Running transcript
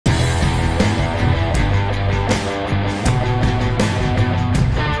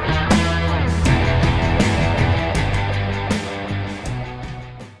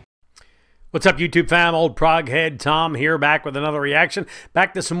What's up, YouTube fam? Old Prog head Tom here, back with another reaction.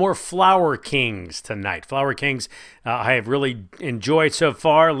 Back to some more Flower Kings tonight. Flower Kings I have really enjoyed so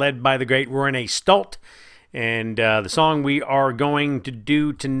far, led by the great Renee Stolt. And the song we are going to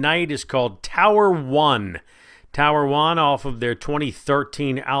do tonight is called Tower One. Tower One off of their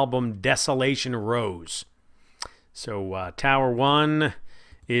 2013 album Desolation Rose. So Tower One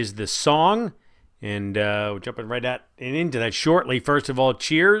is the song. And we're jumping right into that shortly. First of all,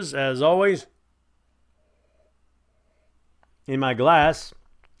 cheers, as always. In my glass,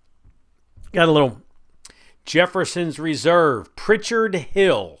 got a little Jefferson's Reserve, Pritchard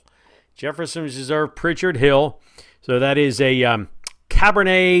Hill. Jefferson's Reserve, Pritchard Hill. So that is a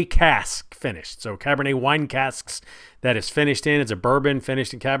Cabernet cask finished. So Cabernet wine casks that is finished in. It's a bourbon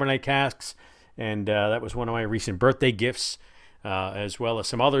finished in Cabernet casks. And that was one of my recent birthday gifts, as well as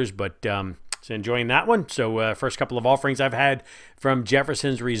some others. But so enjoying that one. So first couple of offerings I've had from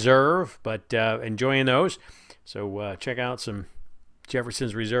Jefferson's Reserve, but enjoying those. So check out some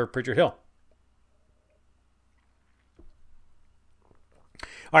Jefferson's Reserve Pritchard Hill.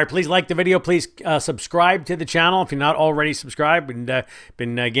 All right, please like the video. Please subscribe to the channel if you're not already subscribed. And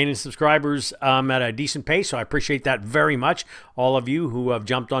been gaining subscribers at a decent pace, so I appreciate that very much. All of you who have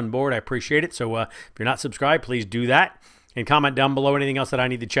jumped on board, I appreciate it. So if you're not subscribed, please do that. And comment down below anything else that I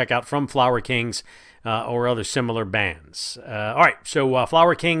need to check out from Flower Kings or other similar bands. All right, so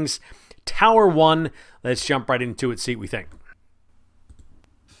Flower Kings, Tower One. Let's jump right into it, see what we think.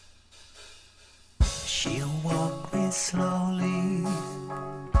 She'll walk me slowly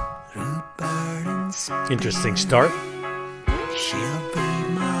through burning spring. Interesting start. She'll be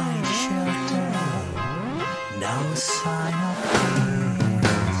my shelter, no sign of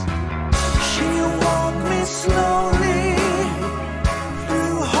praise. She'll walk me slowly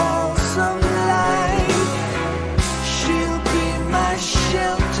through wholesome light. She'll be my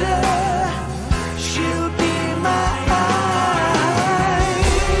shelter. She'll be my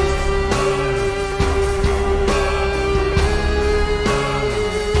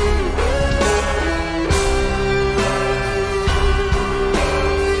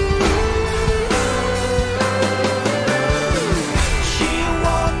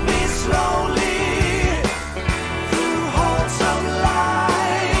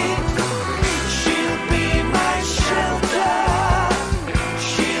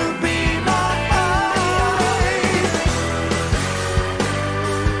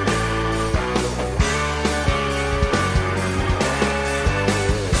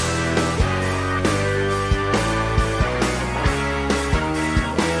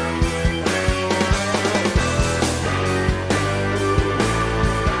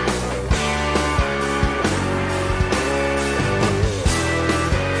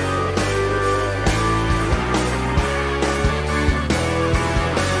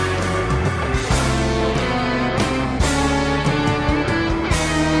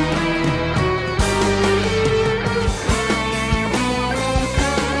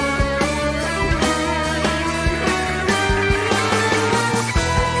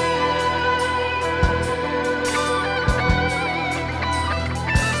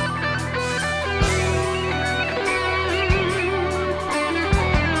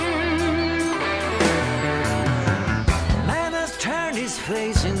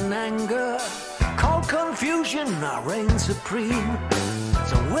face in anger, cold confusion now reigns supreme.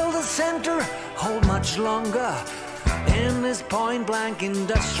 So will the center hold much longer in this point-blank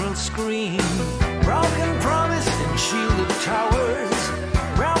industrial scream? Broken promise and shielded towers,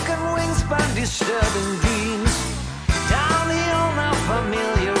 broken wingspan, disturbing dreams. Down the old now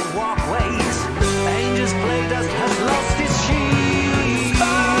familiar walkways, angels' play dust has lost its sheen.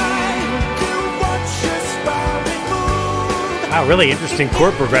 Wow, really interesting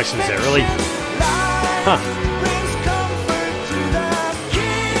chord progressions there. Really, huh.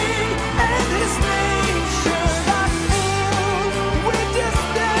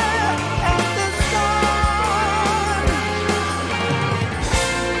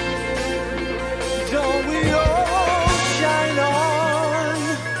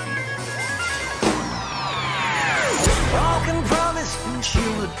 Broken promise and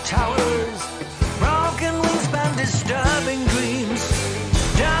shielded towers, broken wingspan, disturbing dreams.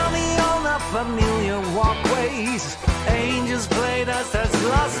 Down the old now familiar walkways, angels' play dust has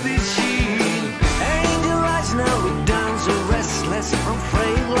lost its sheen. Angel rise now with downs so restless from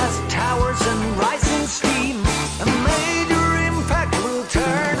frameless towers and rising steam. A major impact will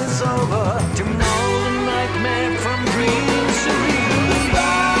turn us over to know the nightmare from dreams serene.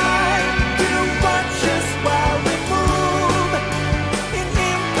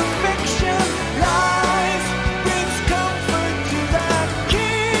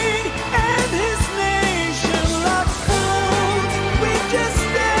 And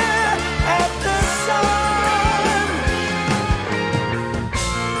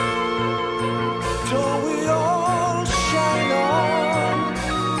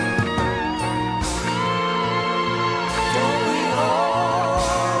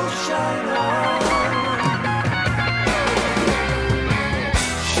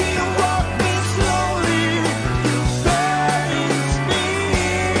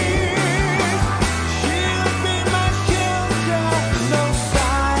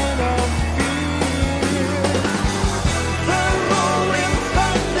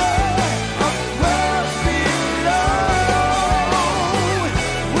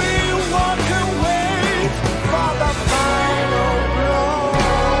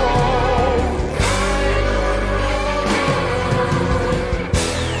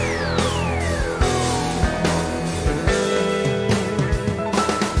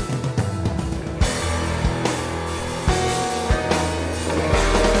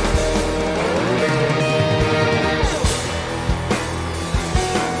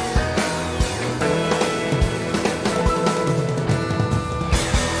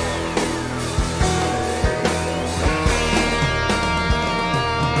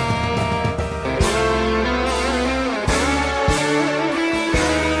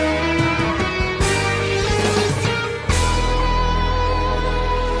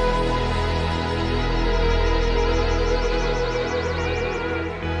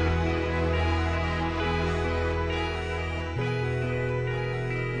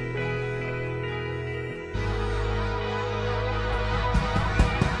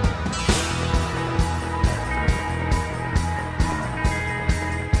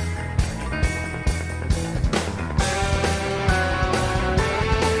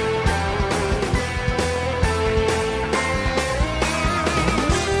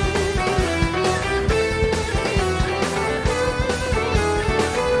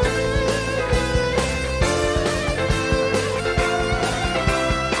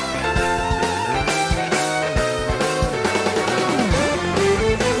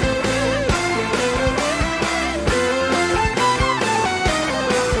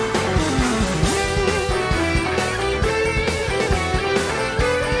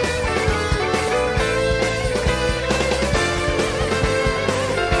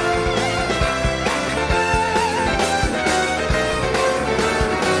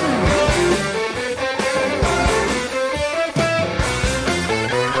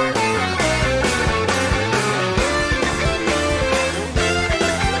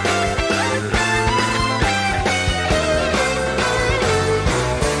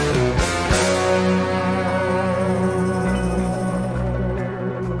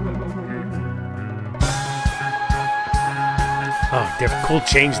cool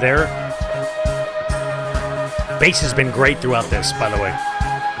change there. Bass has been great throughout this, by the way.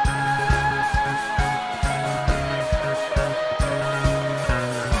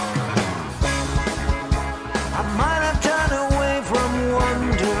 I might have turned away from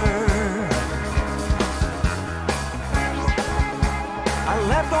wonder. I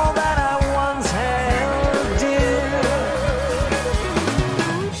left all that I once held dear.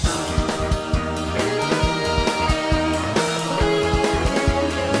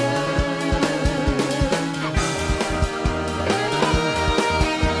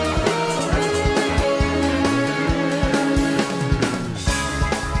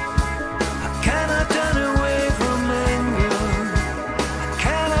 I cannot turn away from anger. I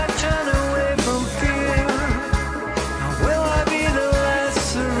cannot turn away from fear. Now will I be the last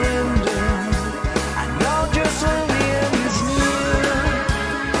surrender? I know just when the end is near.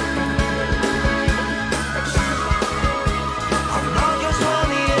 I know just when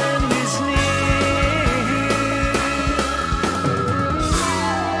the end is near.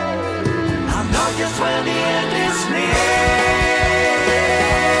 I know just when the end is near.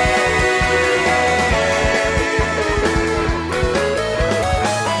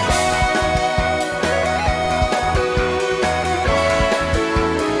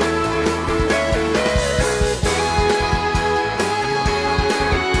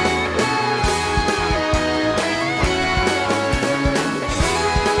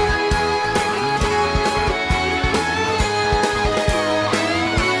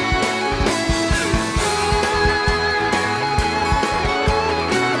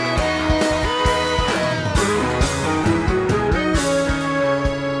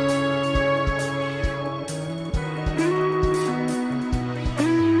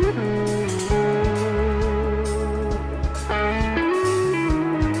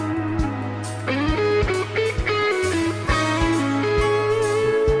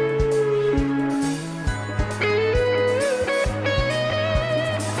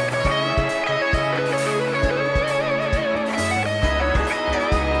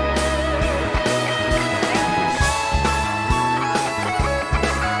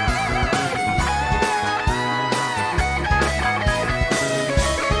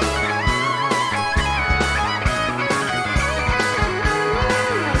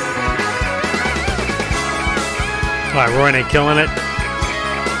 All right, Roy ain't killing it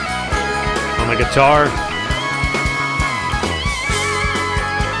on the guitar.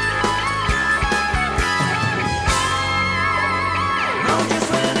 Know just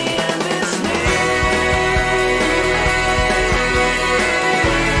when the end is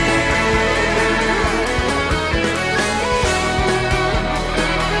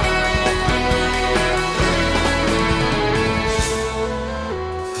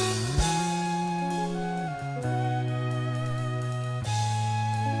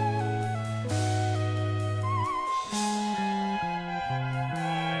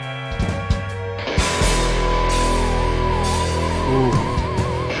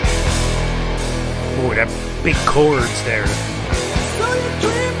Ooh, that big chords there. So you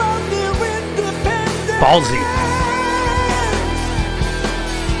dream of new independence. Ballsy.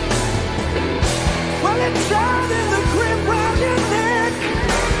 Well, it's out in the grip round your neck.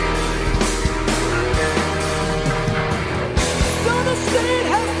 So the state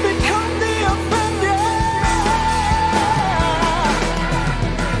has become the offender.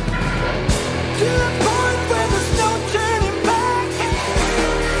 To the point where there's no turning back.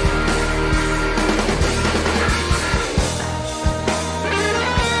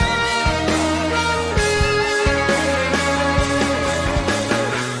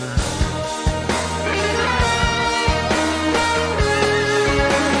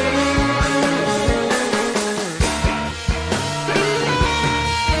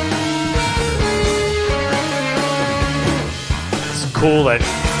 It's cool that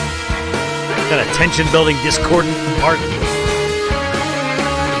kind of tension building discordant part.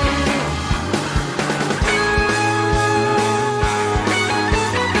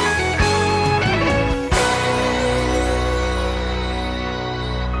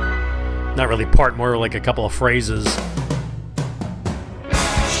 Not really part, more like a couple of phrases.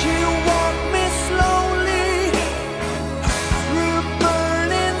 She walked me slowly through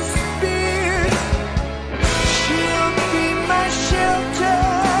burning spear. She'll be my shelter,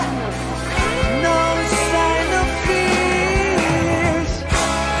 no sign of fears.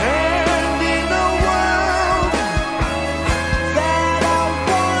 And in a world that I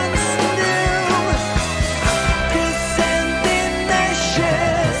once knew, descending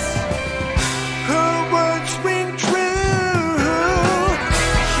ashes, her words ring true.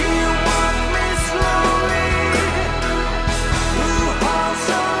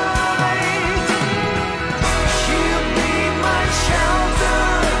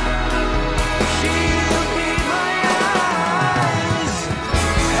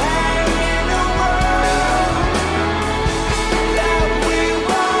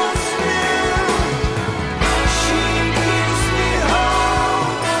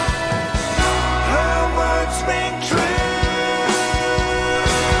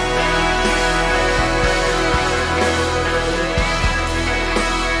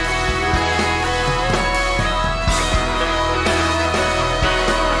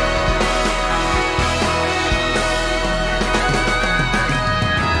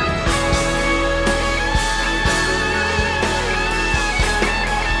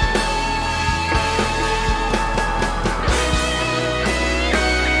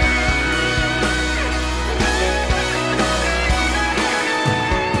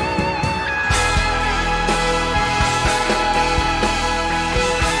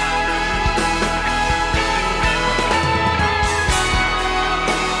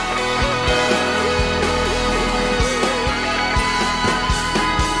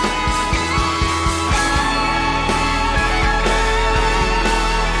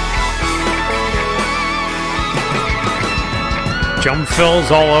 Jump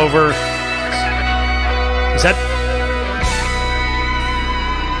fills all over. Is that...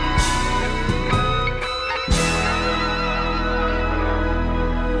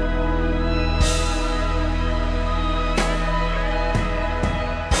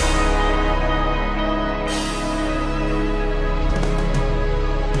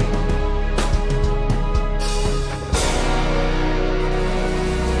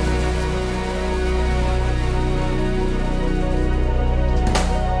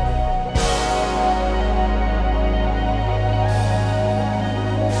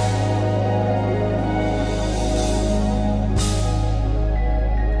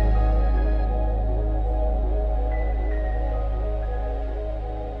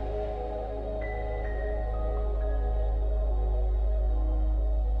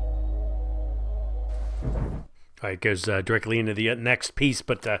 All right, goes directly into the next piece,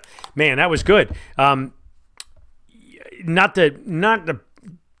 but man, that was good. Not the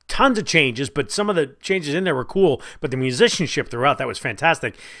tons of changes, but some of the changes in there were cool. But the musicianship throughout, that was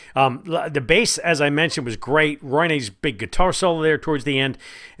fantastic. The bass, as I mentioned, was great. Royne's big guitar solo there towards the end,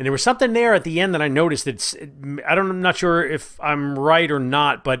 and there was something there at the end that I noticed. I'm not sure if I'm right or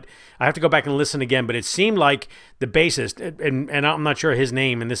not, but I have to go back and listen again. But it seemed like the bassist, and I'm not sure his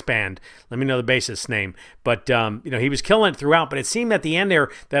name in this band. Let me know the bassist's name. But you know, he was killing it throughout. But it seemed at the end there,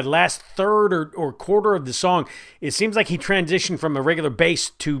 that last third or quarter of the song, it seems like he transitioned from a regular bass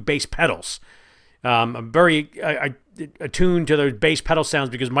to bass pedals. I'm very attuned to those bass pedal sounds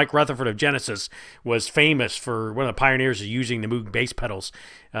because Mike Rutherford of Genesis was famous for one of the pioneers of using the Moog bass pedals.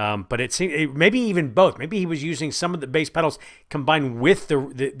 But it seemed maybe even both. Maybe he was using some of the bass pedals combined with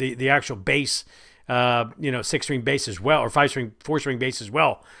the actual bass. You know, 6-string bass as well, or 5-string, 4-string bass as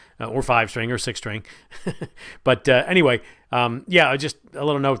well, or 5-string or 6-string. But anyway, yeah, just a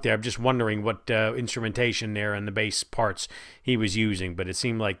little note there. I'm just wondering what instrumentation there and the bass parts he was using, but it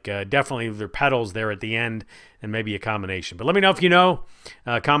seemed like definitely there pedals there at the end and maybe a combination. But let me know if you know.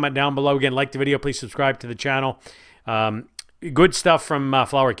 Comment down below. Again, like the video. Please subscribe to the channel. Good stuff from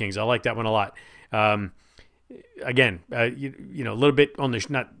Flower Kings. I like that one a lot. Again, you know, a little bit on the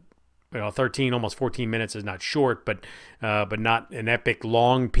not. 13, almost 14 minutes is not short, but not an epic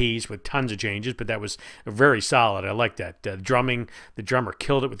long piece with tons of changes. But that was very solid. I like that. Drumming, the drummer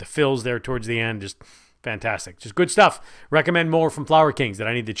killed it with the fills there towards the end. Just fantastic. Just good stuff. Recommend more from Flower Kings that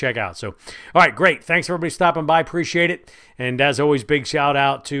I need to check out. So, all right, great. Thanks everybody stopping by. Appreciate it. And as always, big shout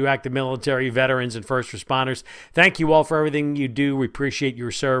out to active military, veterans, and first responders. Thank you all for everything you do. We appreciate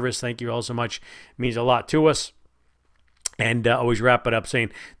your service. Thank you all so much. It means a lot to us. And always wrap it up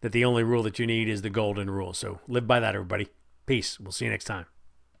saying that the only rule that you need is the golden rule. So live by that, everybody. Peace. We'll see you next time.